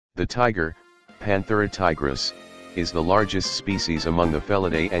The tiger, Panthera tigris, is the largest species among the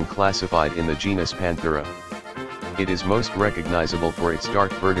Felidae and classified in the genus Panthera. It is most recognizable for its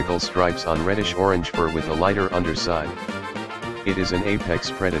dark vertical stripes on reddish-orange fur with a lighter underside. It is an apex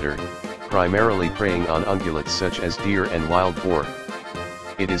predator, primarily preying on ungulates such as deer and wild boar.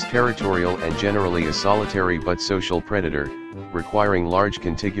 It is territorial and generally a solitary but social predator, requiring large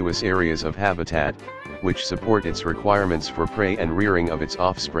contiguous areas of habitat, which support its requirements for prey and rearing of its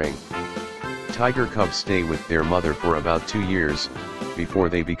offspring. Tiger cubs stay with their mother for about 2 years, before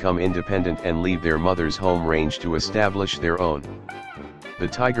they become independent and leave their mother's home range to establish their own. The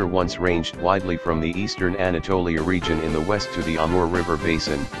tiger once ranged widely from the eastern Anatolia region in the west to the Amur River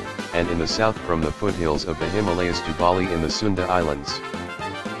basin, and in the south from the foothills of the Himalayas to Bali in the Sunda Islands.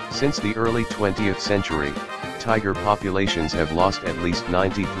 Since the early 20th century, tiger populations have lost at least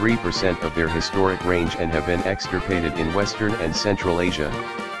 93% of their historic range and have been extirpated in Western and Central Asia,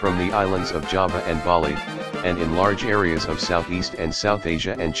 from the islands of Java and Bali, and in large areas of Southeast and South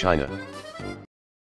Asia and China.